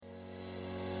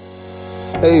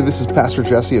Hey, this is Pastor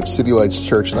Jesse of City Lights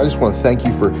Church, and I just want to thank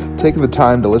you for taking the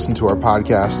time to listen to our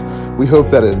podcast. We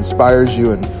hope that it inspires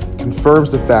you and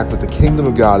confirms the fact that the kingdom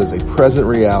of God is a present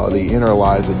reality in our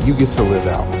lives that you get to live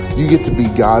out. You get to be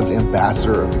God's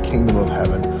ambassador of the kingdom of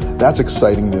heaven. That's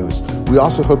exciting news. We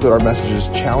also hope that our messages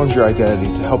challenge your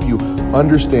identity to help you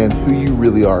understand who you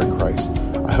really are in Christ.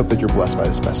 I hope that you're blessed by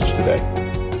this message today.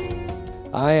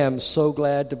 I am so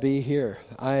glad to be here.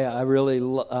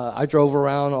 I drove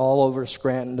around all over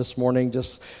Scranton this morning.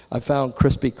 I found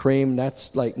Krispy Kreme.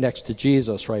 That's like next to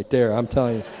Jesus right there. I'm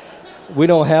telling you, we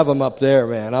don't have them up there,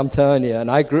 man. I'm telling you. And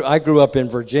I grew up in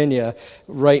Virginia,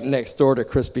 right next door to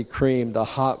Krispy Kreme. The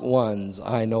hot ones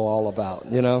I know all about.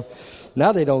 You know,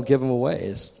 now they don't give them away.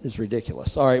 It's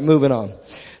ridiculous. All right, moving on.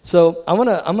 So I'm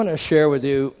gonna share with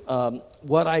you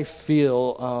what I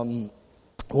feel.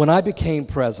 When I became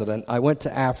president, I went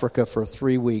to Africa for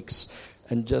 3 weeks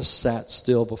and just sat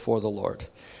still before the Lord.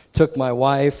 Took my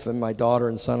wife and my daughter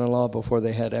and son-in-law before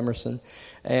they had Emerson,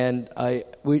 and I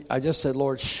just said,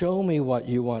 Lord, show me what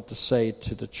you want to say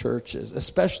to the churches,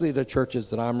 especially the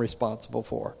churches that I'm responsible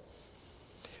for.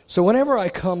 So whenever I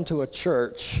come to a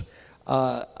church,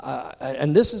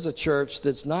 and this is a church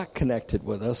that's not connected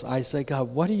with us, I say, God,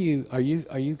 what have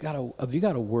you got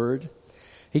a word?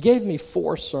 He gave me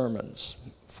 4 sermons.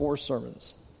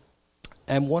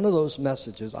 And one of those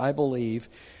messages, I believe,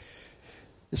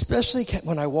 especially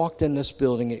when I walked in this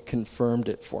building, it confirmed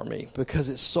it for me because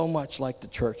it's so much like the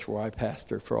church where I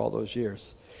pastored for all those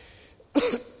years.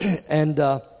 and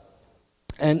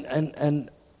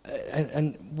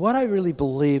what I really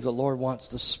believe the Lord wants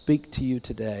to speak to you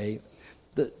today,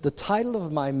 the title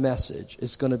of my message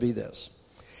is going to be this: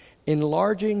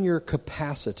 Enlarging Your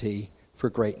Capacity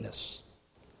for Greatness.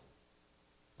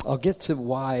 I'll get to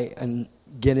why and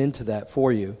get into that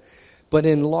for you. But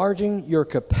enlarging your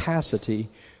capacity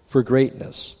for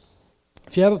greatness.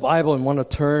 If you have a Bible and want to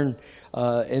turn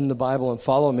in the Bible and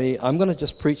follow me, I'm going to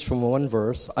just preach from one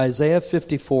verse, Isaiah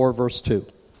 54, verse 2.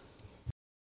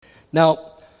 Now,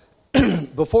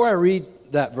 before I read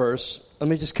that verse, let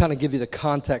me just kind of give you the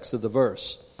context of the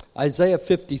verse. Isaiah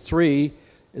 53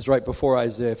 is right before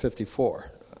Isaiah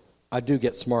 54. I do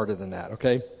get smarter than that,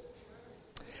 okay?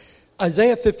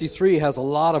 Isaiah 53 has a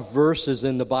lot of verses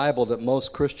in the Bible that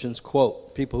most Christians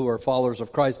quote. People who are followers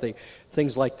of Christ,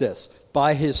 things like this.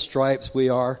 By his stripes we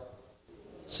are.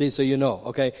 See, so you know,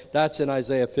 okay? That's in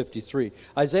Isaiah 53.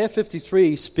 Isaiah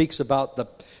 53 speaks about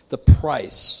the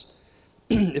price.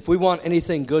 If we want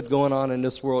anything good going on in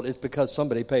this world, it's because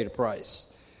somebody paid a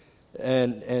price.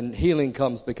 And healing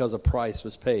comes because a price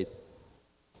was paid.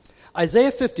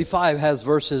 Isaiah 55 has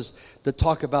verses that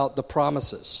talk about the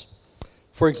promises.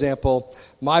 For example,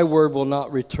 my word will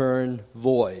not return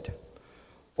void.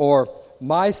 Or,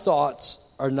 my thoughts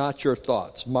are not your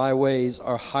thoughts. My ways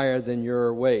are higher than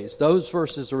your ways. Those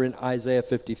verses are in Isaiah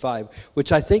 55,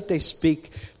 which I think they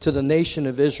speak to the nation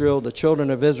of Israel, the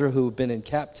children of Israel who have been in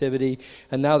captivity,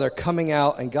 and now they're coming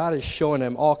out, and God is showing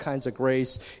them all kinds of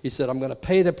grace. He said, I'm going to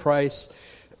pay the price,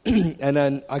 and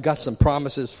then I got some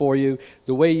promises for you.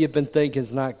 The way you've been thinking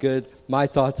is not good. My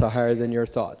thoughts are higher than your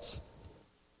thoughts.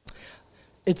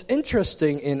 It's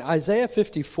interesting in Isaiah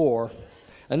 54,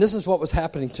 and this is what was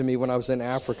happening to me when I was in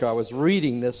Africa. I was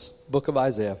reading this book of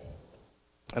Isaiah,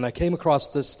 and I came across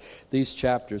these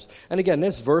chapters. And again,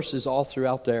 there's verses all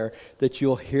throughout there that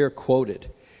you'll hear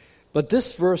quoted. But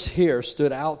this verse here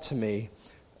stood out to me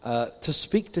to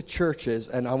speak to churches,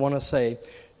 and I want to say,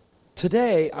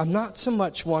 today I'm not so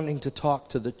much wanting to talk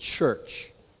to the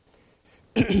church.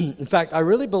 In fact, I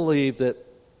really believe that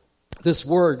this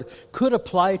word could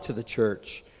apply to the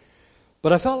church.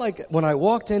 But I felt like when I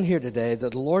walked in here today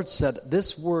that the Lord said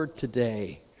this word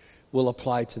today will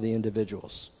apply to the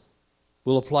individuals.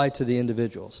 Will apply to the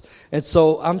individuals. And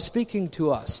so I'm speaking to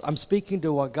us. I'm speaking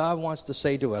to what God wants to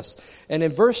say to us. And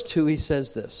in verse 2 he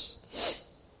says this: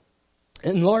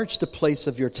 Enlarge the place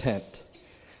of your tent.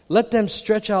 Let them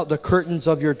stretch out the curtains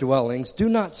of your dwellings. Do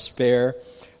not spare.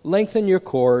 Lengthen your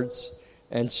cords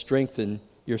and strengthen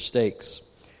your stakes.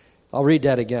 I'll read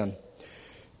that again.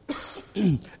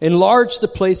 Enlarge the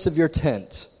place of your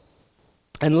tent,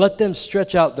 and let them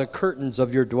stretch out the curtains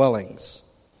of your dwellings.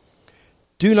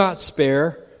 Do not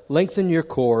spare, lengthen your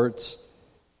cords,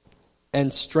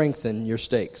 and strengthen your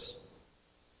stakes.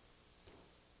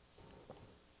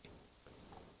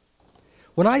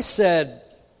 When I said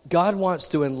God wants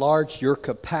to enlarge your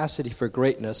capacity for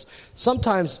greatness,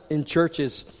 sometimes in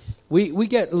churches, we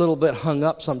get a little bit hung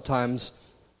up sometimes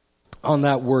on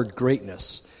that word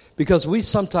greatness. Because we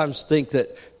sometimes think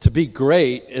that to be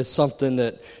great is something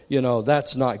that,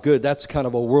 that's not good. That's kind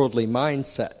of a worldly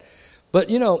mindset. But,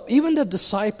 even the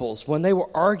disciples, when they were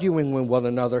arguing with one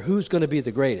another, who's going to be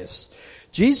the greatest?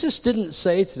 Jesus didn't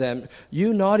say to them,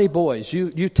 you naughty boys,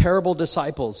 you terrible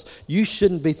disciples, you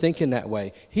shouldn't be thinking that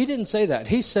way. He didn't say that.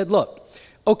 He said, look,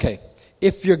 okay,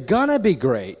 if you're going to be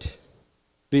great,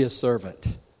 be a servant.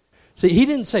 See, he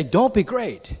didn't say, don't be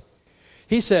great.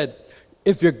 He said,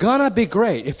 if you're going to be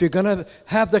great, if you're going to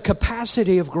have the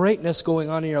capacity of greatness going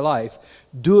on in your life,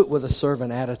 do it with a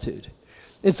servant attitude.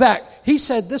 In fact, he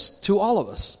said this to all of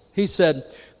us. He said,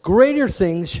 greater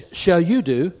things shall you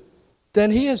do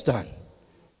than he has done.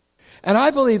 And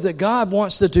I believe that God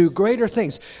wants to do greater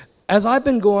things. As I've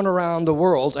been going around the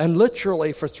world, and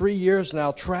literally for 3 years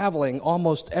now, traveling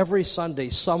almost every Sunday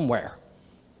somewhere.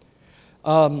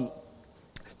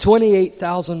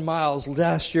 28,000 miles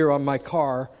last year on my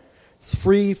car,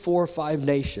 3, 4, 5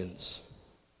 nations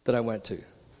that I went to.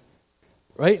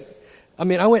 Right? I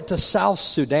mean, I went to South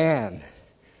Sudan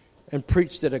and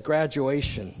preached at a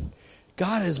graduation.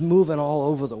 God is moving all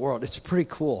over the world. It's pretty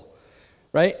cool.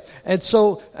 Right? And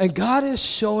God is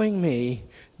showing me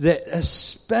that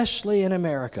especially in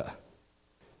America,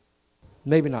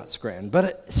 maybe not Scranton,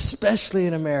 but especially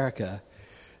in America,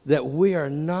 that we are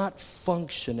not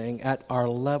functioning at our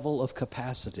level of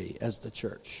capacity as the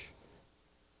church.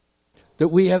 That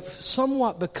we have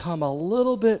somewhat become a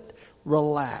little bit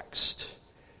relaxed,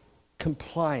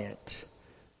 compliant,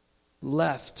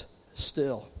 left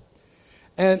still.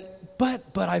 But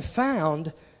I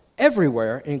found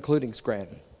everywhere, including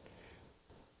Scranton,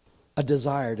 a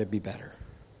desire to be better,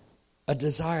 a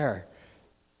desire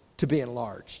to be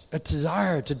enlarged, a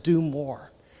desire to do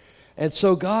more. And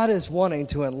so God is wanting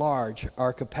to enlarge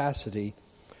our capacity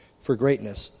for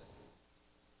greatness.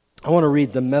 I want to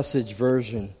read the Message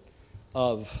version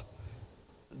of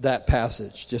that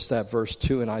passage, just that verse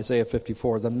 2 in Isaiah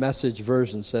 54. The Message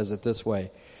version says it this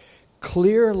way: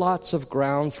 clear lots of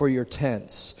ground for your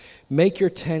tents. Make your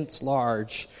tents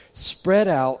large. Spread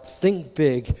out, think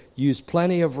big, use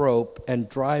plenty of rope, and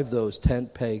drive those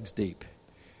tent pegs deep.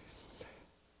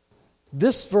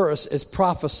 This verse is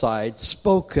prophesied,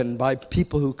 spoken by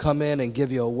people who come in and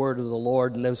give you a word of the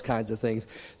Lord and those kinds of things.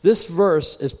 This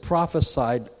verse is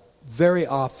prophesied very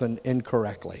often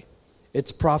incorrectly.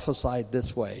 It's prophesied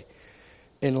this way: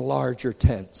 enlarge your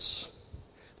tents.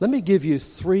 Let me give you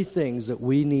 3 things that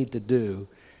we need to do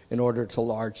in order to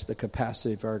enlarge the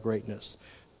capacity of our greatness.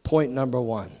 Point number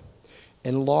 1,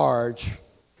 enlarge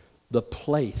the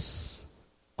place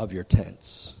of your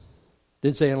tents.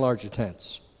 Didn't say enlarge your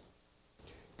tents.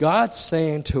 God's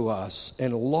saying to us,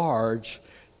 enlarge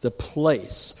the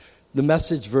place. The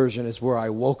Message version is where I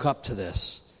woke up to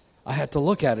this. I had to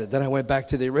look at it. Then I went back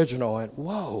to the original and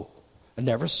whoa, I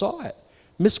never saw it.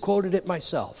 Misquoted it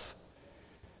myself.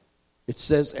 It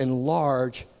says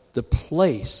enlarge the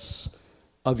place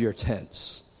of your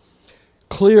tents.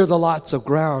 Clear the lots of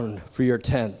ground for your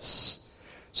tents.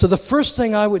 So the first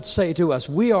thing I would say to us,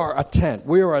 we are a tent.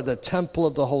 We are the temple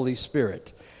of the Holy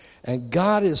Spirit. And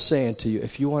God is saying to you,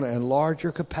 if you want to enlarge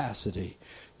your capacity,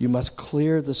 you must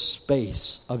clear the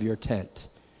space of your tent.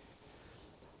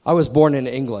 I was born in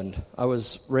England. I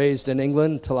was raised in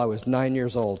England until I was 9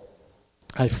 years old.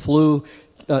 I flew,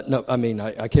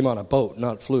 I came on a boat,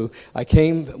 not flew. I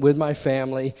came with my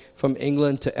family from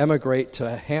England to emigrate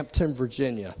to Hampton,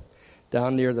 Virginia,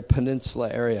 down near the peninsula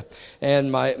area.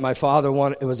 And my father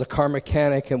was a car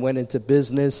mechanic and went into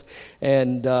business.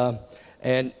 And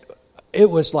it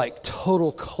was like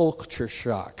total culture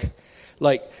shock.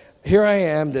 Like, here I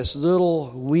am, this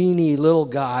weeny little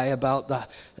guy about the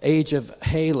age of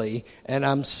Haley, and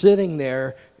I'm sitting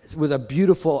there with a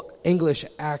beautiful English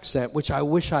accent, which I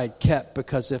wish I'd kept,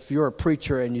 because if you're a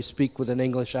preacher and you speak with an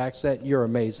English accent, you're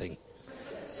amazing.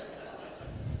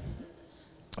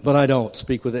 But I don't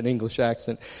speak with an English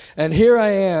accent. And here I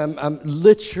am, I'm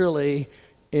literally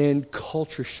in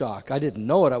culture shock. I didn't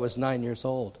know it, I was 9 years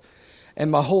old. And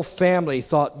my whole family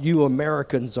thought you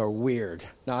Americans are weird.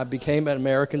 Now, I became an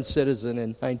American citizen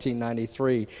in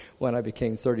 1993 when I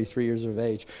became 33 years of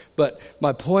age. But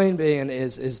my point being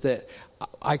is that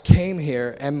I came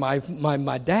here, and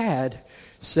my dad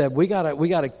said, we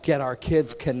gotta get our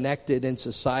kids connected in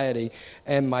society.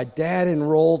 And my dad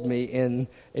enrolled me in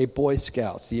a Boy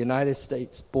Scouts, the United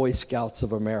States Boy Scouts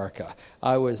of America.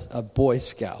 I was a Boy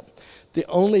Scout. The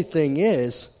only thing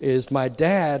is my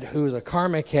dad, who was a car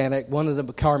mechanic, one of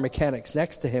the car mechanics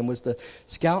next to him was the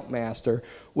scoutmaster,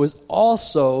 was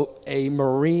also a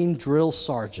Marine drill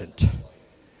sergeant.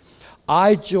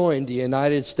 I joined the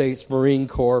United States Marine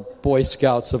Corps Boy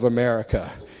Scouts of America.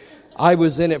 I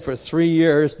was in it for 3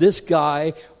 years. This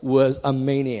guy was a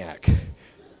maniac.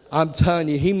 I'm telling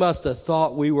you, he must have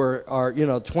thought we were our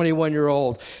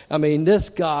 21-year-old. I mean, this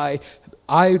guy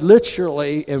I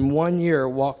literally, in 1 year,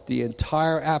 walked the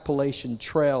entire Appalachian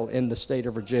Trail in the state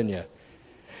of Virginia.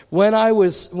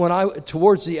 Towards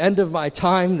the end of my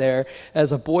time there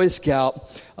as a Boy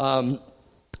Scout,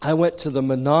 I went to the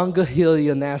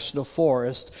Monongahela National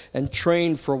Forest and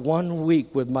trained for 1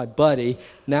 week with my buddy.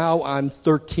 Now I'm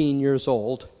 13 years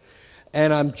old,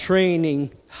 and I'm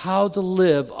training how to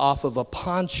live off of a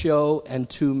poncho and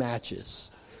 2 matches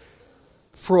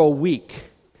for a week.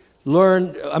 I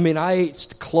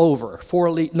ate clover,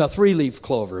 3-leaf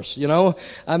clovers,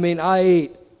 I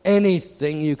ate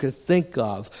anything you could think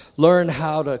of. Learn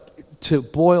how to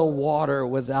boil water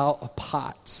without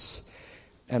pots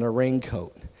and a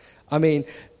raincoat.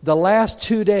 The last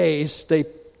 2 days, they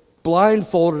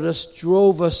blindfolded us,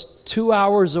 drove us 2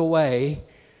 hours away,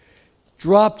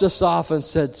 dropped us off and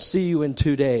said, see you in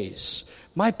 2 days.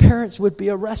 My parents would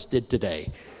be arrested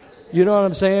today. You know what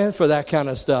I'm saying? For that kind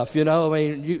of stuff, you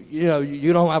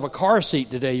don't have a car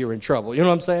seat today, you're in trouble. You know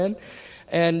what I'm saying?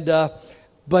 And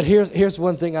but here's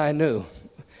one thing I knew.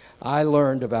 I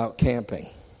learned about camping.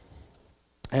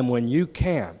 And when you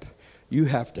camp, you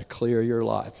have to clear your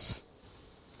lots.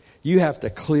 You have to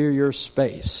clear your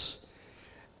space.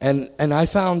 And I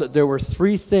found that there were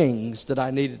 3 things that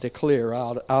I needed to clear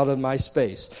out of my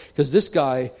space. Because this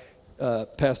guy,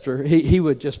 Pastor, he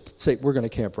would just say, we're going to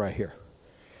camp right here.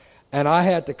 And I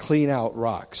had to clean out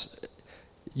rocks.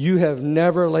 You have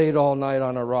never laid all night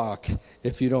on a rock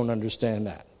if you don't understand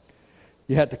that.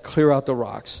 You had to clear out the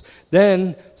rocks.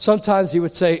 Then sometimes he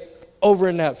would say, over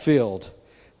in that field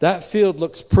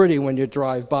looks pretty when you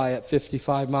drive by at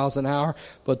 55 miles an hour,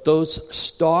 but those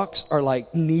stalks are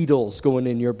like needles going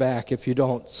in your back if you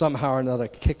don't somehow or another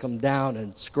kick them down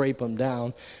and scrape them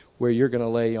down where you're going to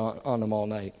lay on them all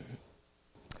night.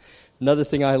 Another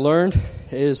thing I learned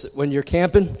is when you're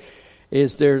camping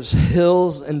is there's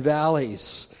hills and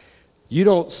valleys. You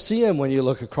don't see them when you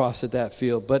look across at that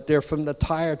field, but they're from the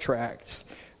tire tracks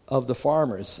of the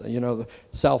farmers.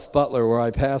 South Butler, where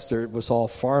I pastored, was all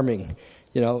farming.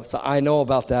 So I know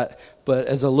about that. But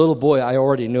as a little boy, I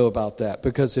already knew about that.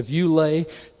 Because if you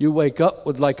wake up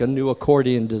with like a new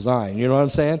accordion design. You know what I'm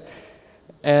saying?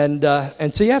 And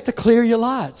so you have to clear your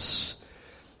lots.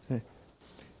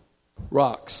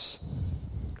 Rocks.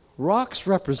 Rocks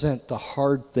represent the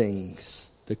hard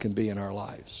things that can be in our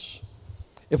lives.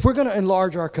 If we're going to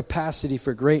enlarge our capacity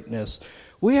for greatness,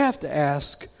 we have to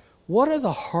ask, what are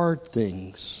the hard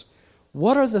things?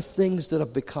 What are the things that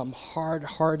have become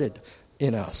hard-hearted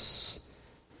in us?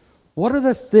 What are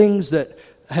the things that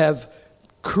have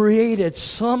created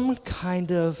some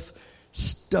kind of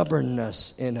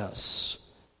stubbornness in us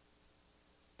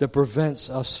that prevents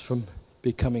us from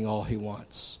becoming all He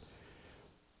wants?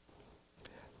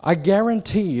 I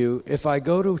guarantee you, if I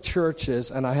go to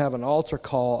churches and I have an altar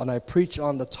call and I preach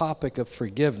on the topic of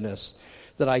forgiveness,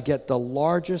 that I get the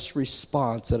largest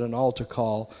response at an altar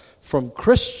call from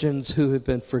Christians who have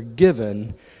been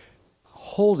forgiven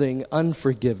holding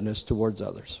unforgiveness towards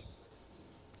others.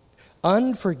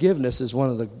 Unforgiveness is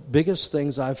one of the biggest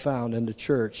things I've found in the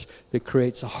church that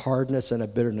creates a hardness and a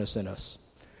bitterness in us.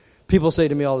 People say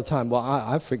to me all the time, well,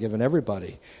 I've forgiven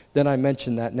everybody. Then I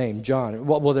mention that name, John.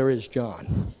 Well, there is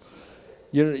John.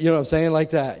 You know what I'm saying?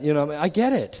 Like that. I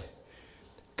get it.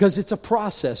 Because it's a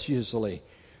process usually.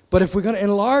 But if we're going to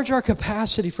enlarge our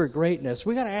capacity for greatness,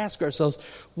 we got to ask ourselves,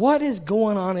 what is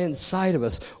going on inside of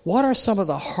us? What are some of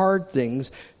the hard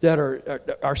things that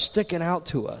are sticking out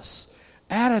to us?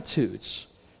 Attitudes.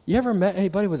 You ever met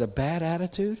anybody with a bad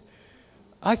attitude?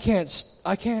 I can't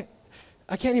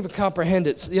even comprehend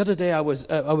it. The other day I was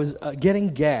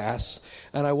getting gas,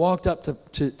 and I walked up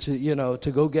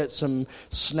to go get some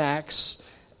snacks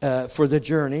for the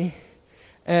journey,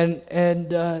 and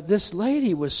this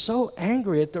lady was so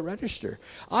angry at the register.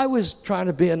 I was trying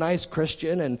to be a nice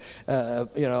Christian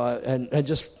and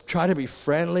just try to be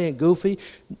friendly and goofy.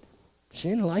 She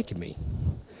didn't like me.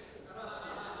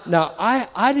 Now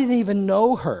I didn't even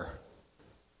know her.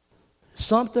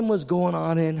 Something was going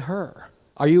on in her.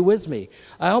 Are you with me?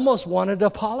 I almost wanted to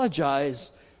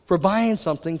apologize for buying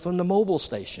something from the mobile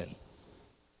station.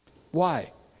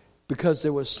 Why? Because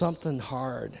there was something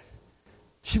hard.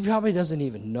 She probably doesn't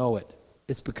even know it.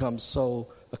 It's become so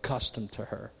accustomed to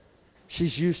her.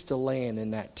 She's used to laying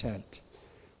in that tent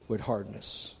with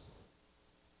hardness.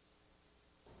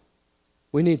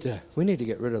 We need to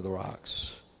get rid of the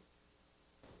rocks.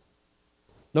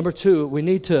 Number 2, we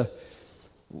need to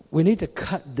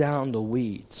cut down the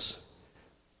weeds.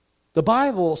 The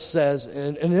Bible says,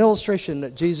 an illustration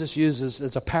that Jesus uses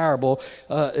as a parable,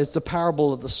 it's the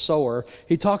parable of the sower.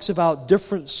 He talks about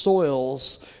different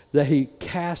soils that he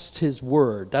casts his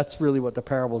word. That's really what the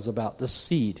parable is about, the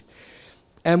seed.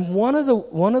 And one of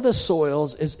the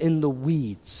soils is in the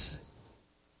weeds.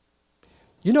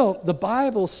 You know, the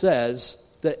Bible says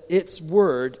that its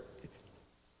word,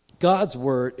 God's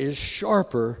word, is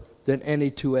sharper than any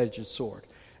two-edged sword,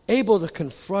 able to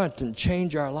confront and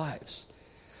change our lives.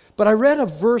 But I read a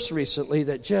verse recently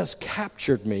that just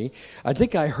captured me. I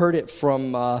think I heard it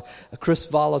from Chris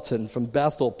Volatin from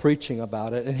Bethel preaching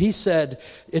about it. And he said,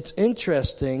 it's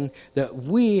interesting that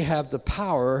we have the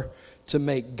power to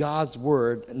make God's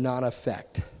word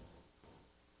non-effect.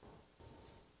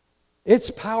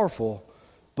 It's powerful,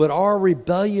 but our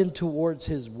rebellion towards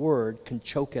his word can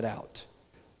choke it out.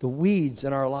 The weeds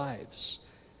in our lives.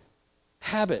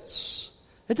 Habits.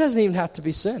 It doesn't even have to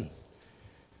be sin.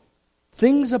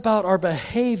 Things about our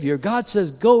behavior. God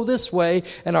says, go this way,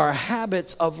 and our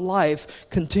habits of life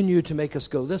continue to make us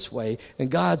go this way,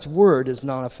 and God's word is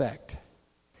non-effect.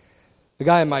 The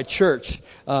guy in my church,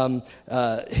 we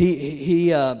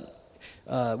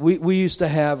used to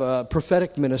have a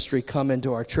prophetic ministry come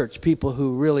into our church, people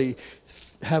who really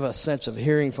have a sense of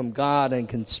hearing from God and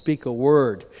can speak a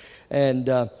word. And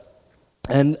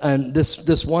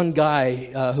this one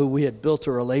guy who we had built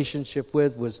a relationship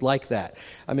with was like that.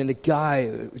 I mean, the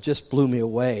guy just blew me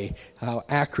away how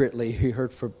accurately he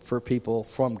heard for people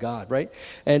from God, right?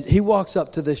 And he walks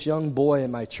up to this young boy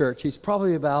in my church. He's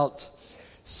probably about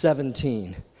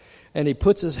 17. And he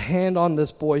puts his hand on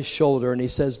this boy's shoulder and he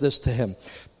says this to him: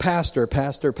 Pastor,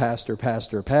 pastor, pastor,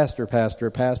 pastor, pastor, pastor,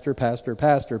 pastor, pastor,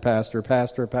 pastor, pastor,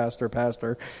 pastor, pastor,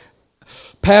 pastor.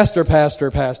 Pastor, pastor,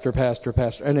 pastor, pastor,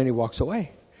 pastor. And then he walks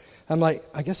away. I'm like,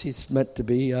 I guess he's meant to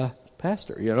be a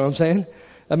pastor, you know what I'm saying?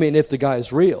 I mean, if the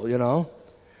guy's real, you know.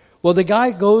 Well, the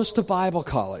guy goes to Bible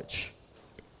college,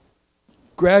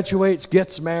 graduates,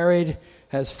 gets married,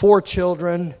 has 4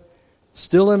 children,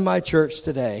 still in my church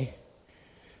today.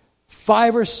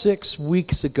 5 or 6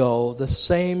 weeks ago, the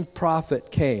same prophet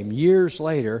came, years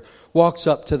later, walks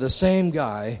up to the same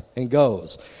guy and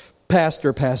goes,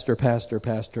 Pastor, pastor, pastor,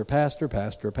 pastor, pastor,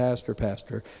 pastor, pastor,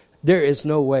 pastor. There is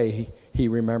no way he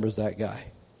remembers that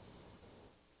guy.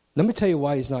 Let me tell you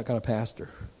why he's not going to pastor.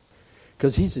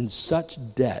 Because he's in such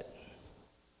debt.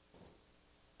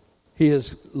 He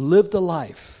has lived a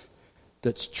life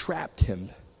that's trapped him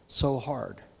so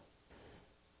hard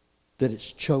that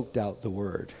it's choked out the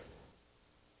word.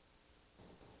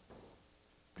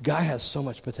 The guy has so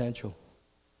much potential.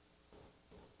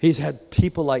 He's had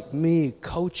people like me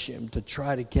coach him to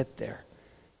try to get there.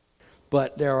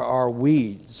 But there are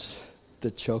weeds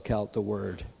that choke out the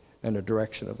word and the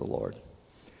direction of the Lord.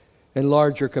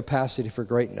 Enlarge your capacity for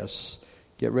greatness.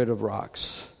 Get rid of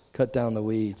rocks. Cut down the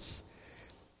weeds.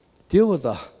 Deal with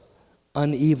the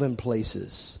uneven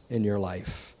places in your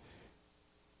life.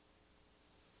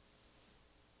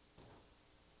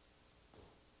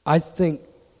 I think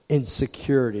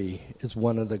insecurity is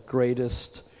one of the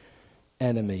greatest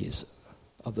enemies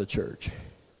of the church.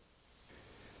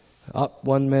 Up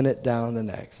one minute, down the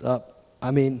next. Up. I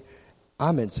mean,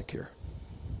 I'm insecure.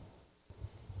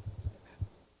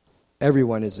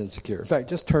 Everyone is insecure. In fact,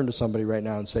 just turn to somebody right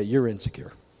now and say, you're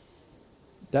insecure.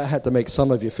 That had to make some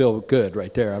of you feel good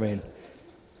right there. I mean,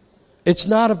 it's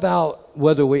not about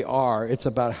whether we are, it's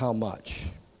about how much.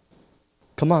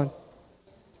 Come on.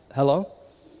 Hello?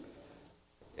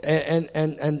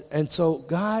 And so,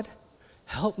 God,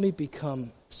 help me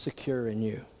become secure in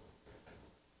you.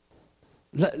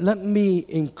 Let me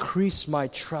increase my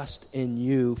trust in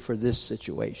you for this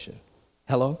situation.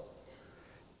 Hello?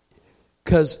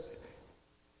 Because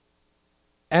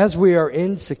as we are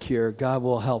insecure, God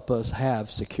will help us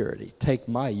have security. Take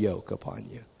my yoke upon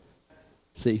you.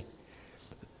 See?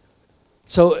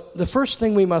 So the first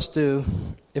thing we must do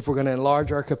if we're going to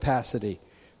enlarge our capacity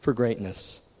for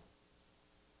greatness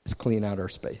is clean out our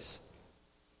space.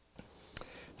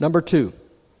 Number 2,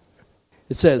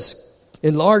 it says,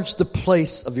 enlarge the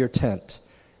place of your tent.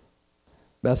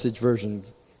 Message version,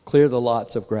 clear the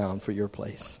lots of ground for your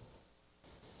place.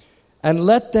 And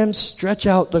let them stretch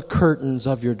out the curtains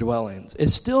of your dwellings. It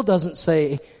still doesn't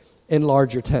say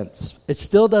enlarge your tents. It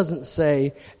still doesn't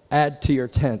say add to your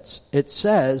tents. It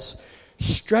says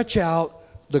stretch out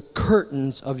the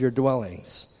curtains of your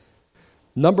dwellings.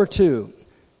 Number 2,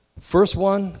 first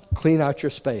one, clean out your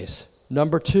space.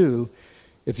 Number 2,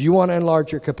 if you want to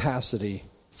enlarge your capacity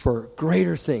for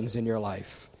greater things in your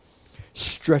life,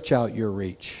 stretch out your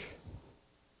reach.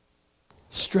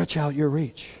 Stretch out your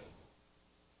reach.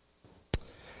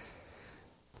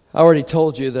 I already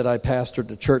told you that I pastored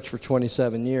the church for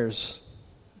 27 years.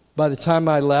 By the time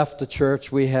I left the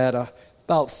church, we had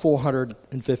about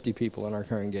 450 people in our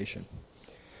congregation.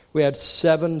 We had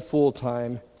 7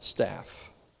 full-time staff.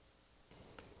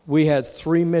 we had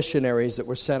 3 missionaries that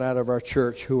were sent out of our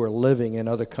church who were living in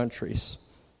other countries.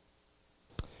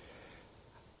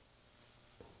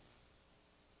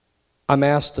 I'm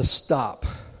asked to stop.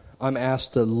 I'm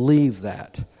asked to leave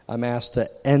that. I'm asked to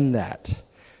end that.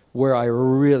 Where I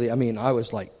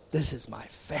was like, this is my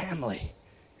family.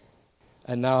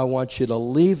 And now I want you to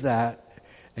leave that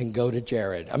and go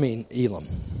to Elam.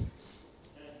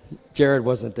 Jared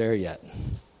wasn't there yet.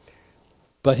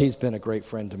 But he's been a great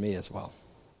friend to me as well.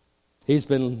 He's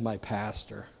been my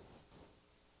pastor.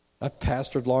 I've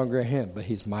pastored longer than him, but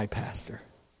he's my pastor.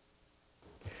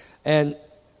 And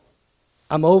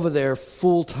I'm over there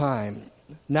full time.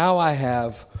 Now I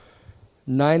have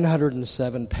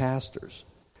 907 pastors.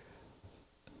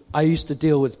 I used to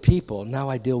deal with people. Now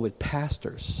I deal with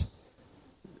pastors.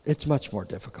 It's much more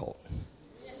difficult.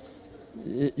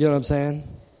 You know what I'm saying?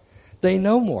 They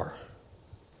know more.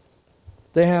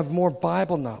 They have more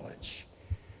Bible knowledge.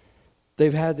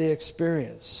 They've had the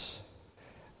experience.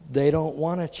 They don't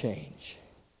want to change.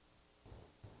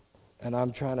 And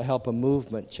I'm trying to help a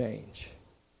movement change.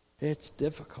 It's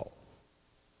difficult.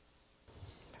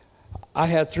 I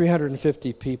had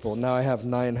 350 people. Now I have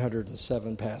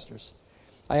 907 pastors.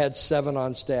 I had 7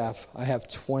 on staff. I have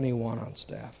 21 on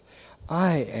staff.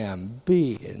 I am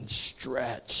being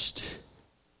stretched.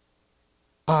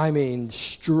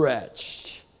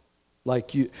 Stretched.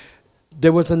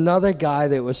 There was another guy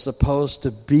that was supposed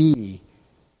to be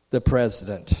the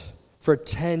president. For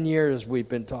 10 years we've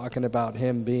been talking about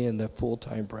him being the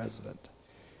full-time president.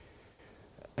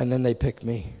 And then they picked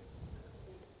me.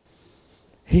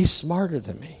 He's smarter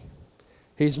than me.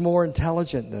 He's more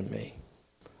intelligent than me.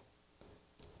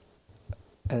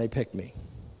 And they picked me.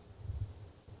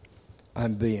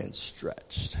 I'm being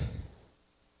stretched.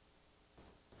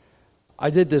 I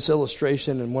did this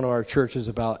illustration in one of our churches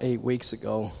about 8 weeks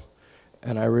ago,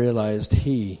 and I realized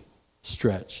he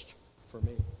stretched for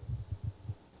me.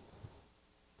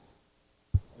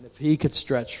 And if he could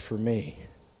stretch for me,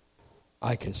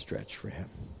 I can stretch for him.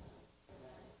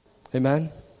 Amen?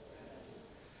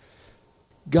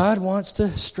 God wants to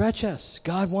stretch us.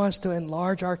 God wants to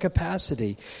enlarge our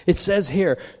capacity. It says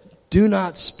here, do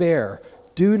not spare.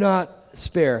 Do not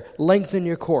spare. Lengthen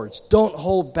your cords. Don't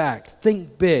hold back.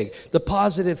 Think big. The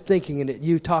positive thinking that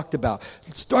you talked about.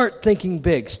 Start thinking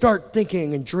big. Start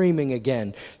thinking and dreaming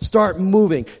again. Start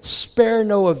moving. Spare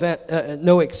no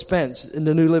expense. In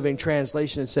the New Living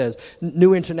Translation it says,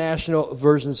 New International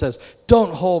Version says,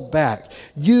 don't hold back.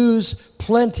 Use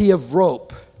plenty of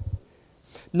rope.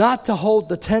 Not to hold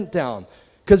the tent down.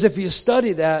 Because if you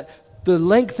study that, the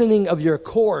lengthening of your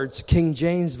cords, King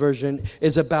James Version,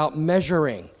 is about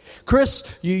measuring.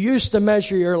 Chris, you used to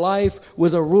measure your life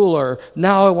with a ruler.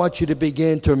 Now I want you to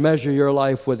begin to measure your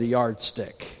life with a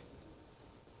yardstick.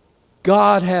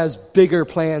 God has bigger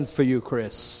plans for you,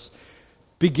 Chris.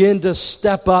 Begin to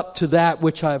step up to that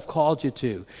which I've called you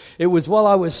to. It was while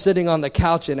I was sitting on the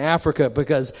couch in Africa,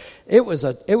 because it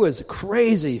was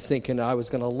crazy thinking I was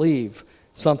going to leave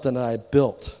something that I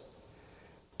built.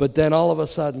 But then all of a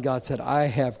sudden God said, I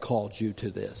have called you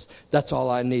to this. That's all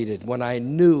I needed. When I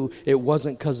knew it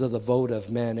wasn't because of the vote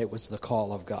of men, it was the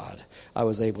call of God, I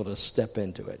was able to step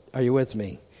into it. Are you with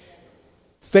me?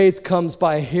 Faith comes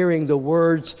by hearing the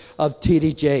words of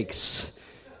T.D. Jakes.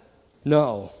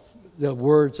 No, the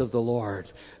words of the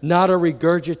Lord. Not a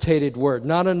regurgitated word,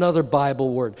 not another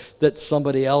Bible word that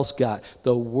somebody else got.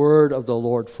 The word of the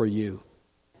Lord for you.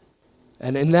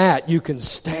 And in that you can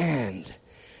stand.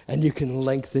 And you can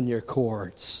lengthen your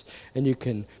cords. And you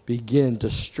can begin to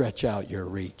stretch out your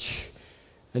reach.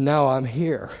 And now I'm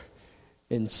here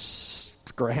in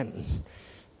Scranton,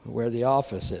 where the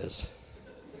office is.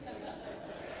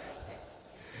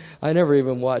 I never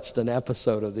even watched an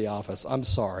episode of The Office. I'm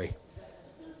sorry.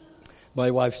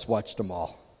 My wife's watched them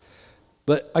all.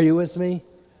 But are you with me?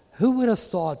 Who would have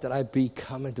thought that I'd be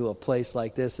coming to a place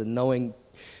like this and knowing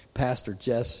Pastor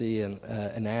Jesse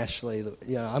and Ashley,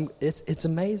 you know, it's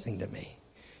amazing to me.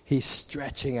 He's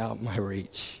stretching out my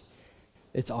reach.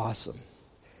 It's awesome.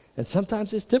 And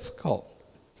sometimes it's difficult.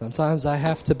 Sometimes I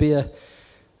have to be a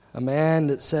man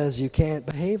that says, you can't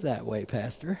behave that way,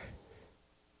 Pastor.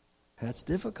 That's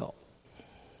difficult.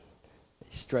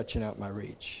 He's stretching out my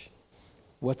reach.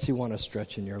 What's he want to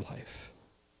stretch in your life?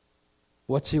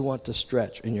 What's he want to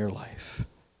stretch in your life?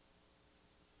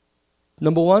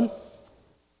 Number 1,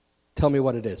 tell me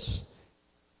what it is.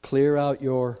 Clear out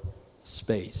your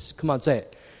space. Come on, say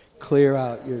it. Clear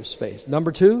out your space.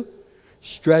 Number 2,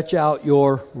 stretch out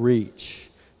your reach.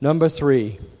 Number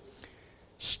 3,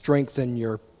 strengthen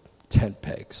your tent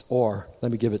pegs. Or,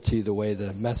 let me give it to you the way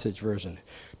the Message version.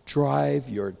 Drive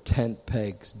your tent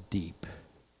pegs deep.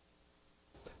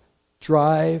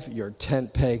 Drive your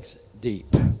tent pegs deep.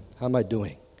 How am I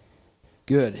doing?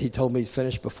 Good. He told me to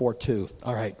finish before 2.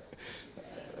 All right.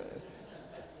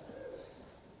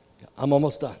 I'm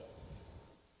almost done.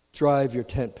 Drive your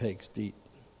tent pegs deep.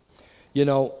 You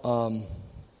know,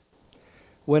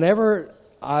 whenever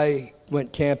I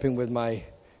went camping with my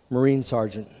Marine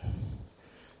sergeant,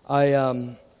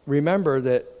 I remember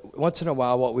that once in a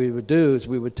while what we would do is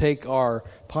we would take our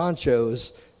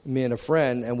ponchos, me and a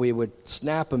friend, and we would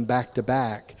snap them back to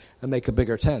back and make a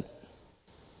bigger tent.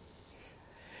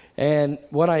 And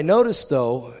what I noticed,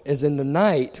 though, is in the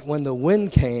night when the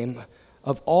wind came,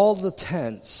 of all the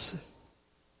tents,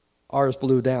 ours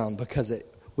blew down because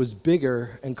it was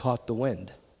bigger and caught the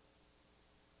wind.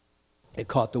 It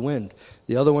caught the wind.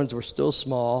 The other ones were still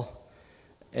small,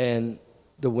 and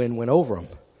the wind went over them.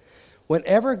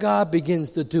 Whenever God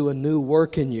begins to do a new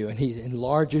work in you and he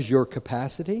enlarges your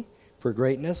capacity for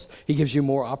greatness, he gives you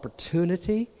more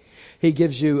opportunity. He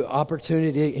gives you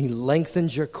opportunity. He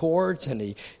lengthens your cords and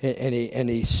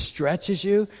he stretches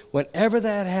you. Whenever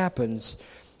that happens,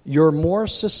 you're more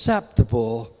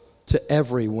susceptible to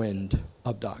every wind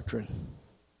of doctrine.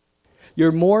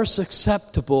 You're more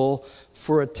susceptible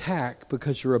for attack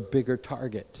because you're a bigger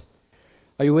target.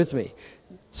 Are you with me?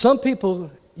 Some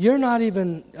people, you're not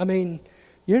even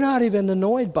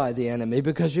annoyed by the enemy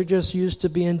because you're just used to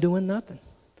doing nothing.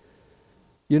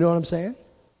 You know what I'm saying?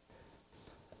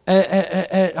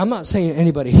 And I'm not saying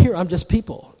anybody here. I'm just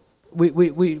people.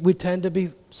 We tend to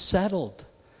be settled.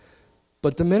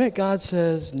 But the minute God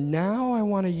says, now I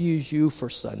want to use you for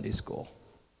Sunday school.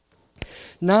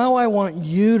 Now I want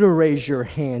you to raise your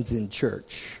hands in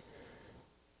church.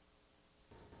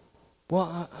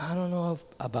 Well, I don't know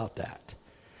about that.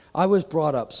 I was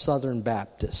brought up Southern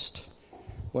Baptist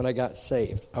when I got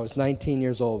saved. I was 19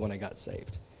 years old when I got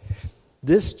saved.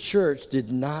 This church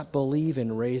did not believe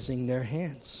in raising their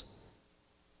hands.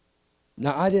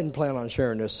 Now, I didn't plan on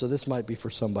sharing this, so this might be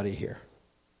for somebody here.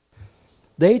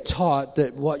 They taught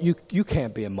that you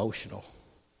can't be emotional.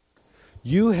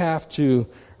 You have to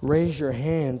raise your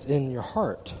hands in your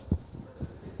heart.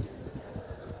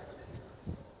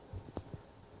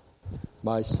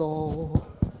 My soul.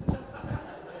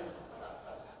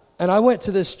 And I went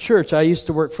to this church. I used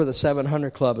to work for the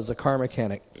 700 Club as a car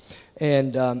mechanic,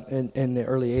 and in the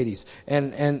early 80s.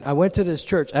 And I went to this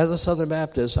church. As a Southern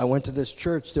Baptist, I went to this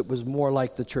church that was more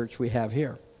like the church we have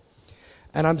here.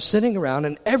 And I'm sitting around,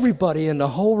 and everybody in the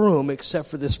whole room, except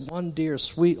for this one dear,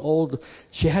 sweet old,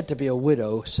 she had to be a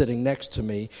widow, sitting next to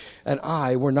me, and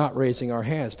I were not raising our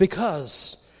hands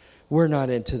because we're not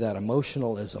into that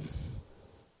emotionalism.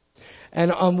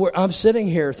 And I'm sitting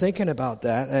here thinking about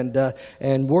that,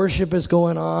 and worship is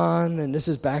going on, and this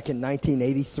is back in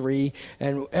 1983,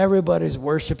 and everybody's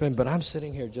worshiping, but I'm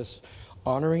sitting here just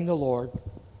honoring the Lord,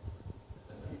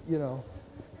 you know,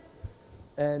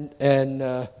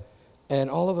 and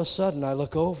all of a sudden I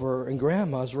look over, and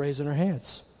Grandma's raising her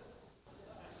hands.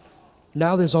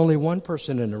 Now there's only one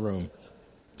person in the room,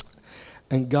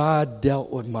 and God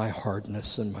dealt with my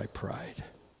hardness and my pride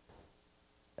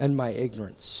and my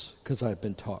ignorance, because I've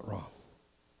been taught wrong.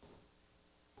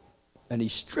 And he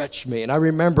stretched me. And I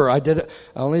remember I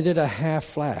only did a half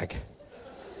flag.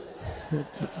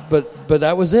 but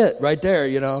that was it right there,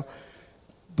 you know.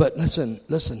 But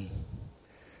listen.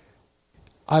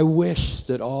 I wish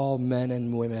that all men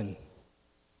and women,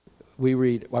 I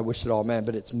wish that all men,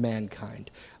 but it's mankind.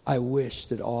 I wish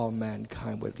that all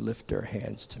mankind would lift their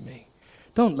hands to me.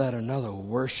 Don't let another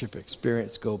worship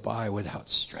experience go by without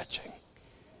stretching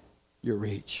your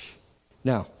reach.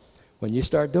 Now, when you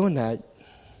start doing that,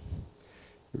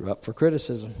 you're up for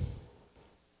criticism.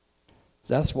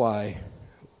 That's why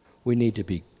we need to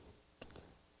be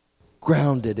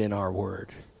grounded in our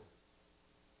word.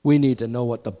 We need to know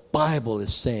what the Bible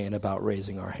is saying about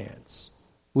raising our hands.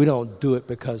 We don't do it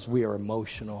because we are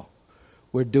emotional.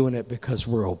 We're doing it because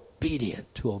we're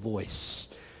obedient to a voice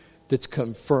that's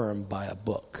confirmed by a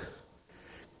book.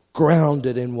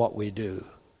 Grounded in what we do.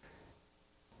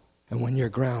 And when you're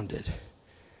grounded,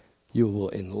 you will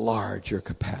enlarge your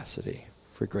capacity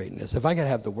for greatness. If I could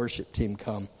have the worship team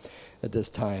come at this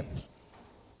time.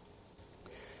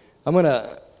 I'm going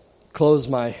to close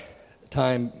my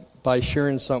time by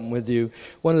sharing something with you.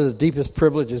 One of the deepest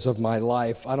privileges of my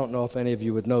life, I don't know if any of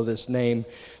you would know this name,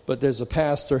 but there's a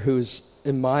pastor who's,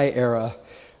 in my era,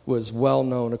 was well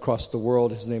known across the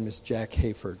world. His name is Jack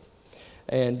Hayford.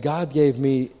 And God gave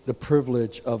me the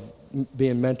privilege of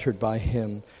being mentored by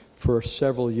him for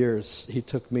several years. He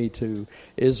took me to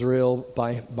Israel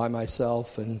by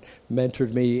myself and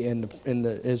mentored me in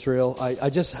the Israel. I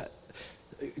just,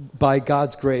 by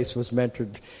God's grace, was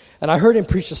mentored. And I heard him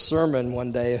preach a sermon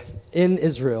one day in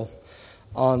Israel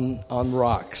on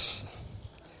rocks.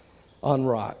 On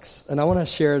rocks. And I want to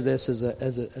share this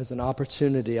as an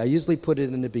opportunity. I usually put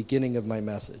it in the beginning of my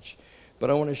message, but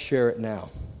I want to share it now.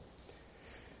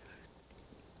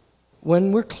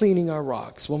 When we're cleaning our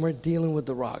rocks, when we're dealing with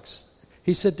the rocks,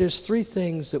 he said there's 3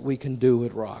 things that we can do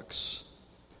with rocks.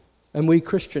 And we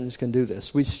Christians can do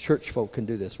this. We church folk can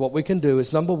do this. What we can do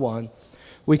is, number 1,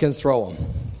 we can throw them.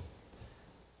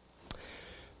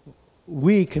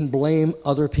 We can blame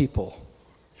other people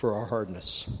for our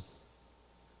hardness.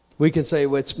 We can say,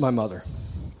 well, it's my mother.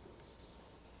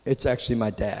 It's actually my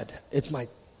dad. It's my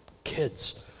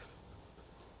kids.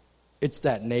 It's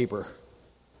that neighbor.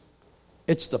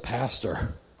 It's the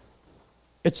pastor.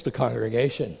 It's the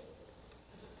congregation.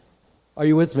 Are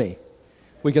you with me?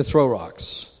 We can throw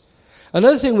rocks.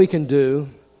 Another thing we can do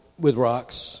with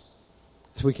rocks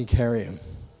is we can carry them.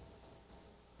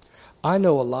 I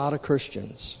know a lot of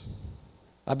Christians.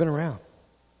 I've been around.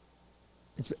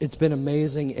 It's been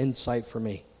amazing insight for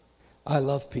me. I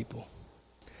love people.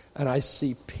 And I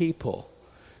see people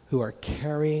who are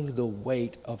carrying the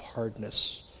weight of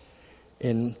hardness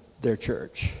in their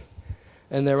church.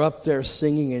 And they're up there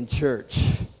singing in church.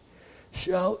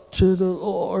 Shout to the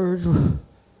Lord.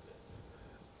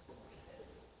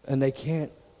 And they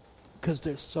can't, because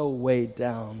they're so weighed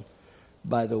down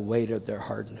by the weight of their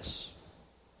hardness.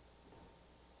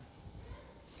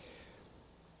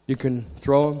 You can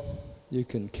throw them. You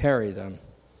can carry them.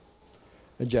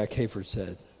 And Jack Hayford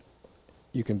said,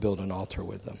 you can build an altar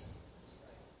with them.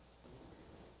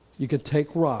 You can take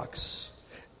rocks.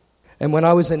 And when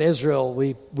I was in Israel,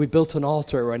 we built an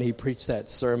altar when he preached that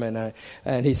sermon.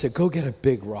 And he said, go get a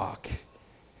big rock.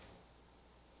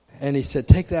 And he said,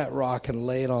 take that rock and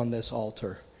lay it on this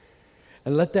altar.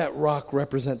 And let that rock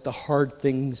represent the hard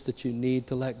things that you need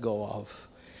to let go of.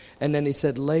 And then he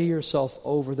said, lay yourself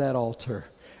over that altar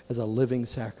as a living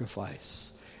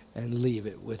sacrifice and leave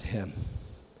it with him.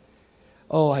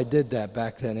 Oh, I did that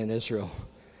back then in Israel.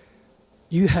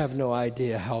 You have no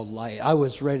idea how light. I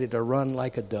was ready to run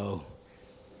like a doe.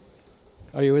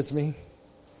 Are you with me?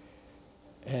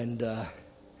 And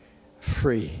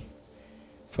free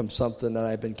from something that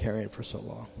I've been carrying for so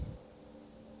long.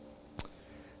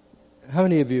 How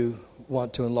many of you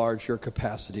want to enlarge your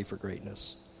capacity for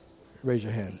greatness? Raise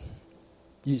your hand.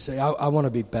 You say, I want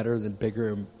to be better than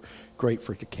bigger and great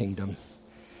for the kingdom.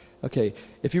 Okay,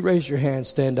 if you raise your hand,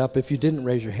 stand up. If you didn't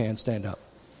raise your hand, stand up.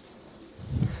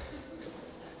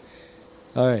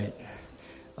 All right.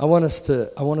 I want us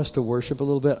to worship a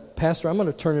little bit. Pastor, I'm going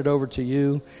to turn it over to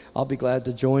you. I'll be glad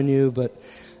to join you, but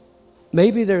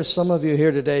maybe there's some of you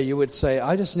here today, you would say,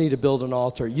 I just need to build an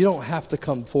altar. You don't have to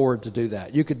come forward to do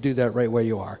that. You could do that right where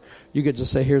you are. You could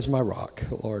just say, here's my rock,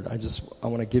 Lord. I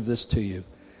want to give this to you.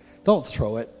 Don't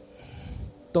throw it.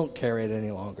 Don't carry it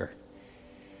any longer.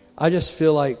 I just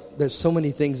feel like there's so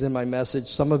many things in my message.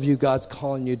 Some of you, God's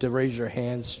calling you to raise your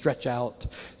hands, stretch out.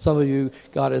 Some of you,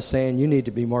 God is saying you need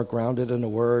to be more grounded in the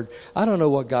Word. I don't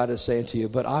know what God is saying to you,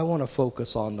 but I want to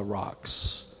focus on the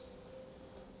rocks.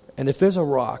 And if there's a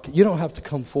rock, you don't have to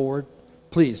come forward.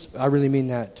 Please, I really mean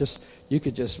that. You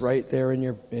could just right there in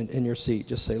your seat,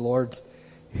 just say, Lord,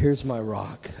 here's my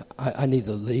rock. I need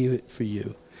to leave it for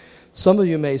you. Some of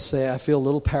you may say, I feel a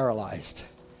little paralyzed.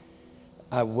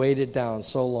 I waited down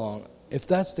so long. If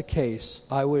that's the case,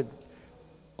 I would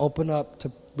open up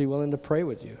to be willing to pray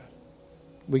with you.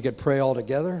 We could pray all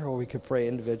together or we could pray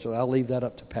individually. I'll leave that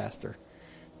up to Pastor.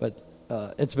 But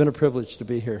it's been a privilege to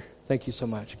be here. Thank you so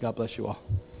much. God bless you all.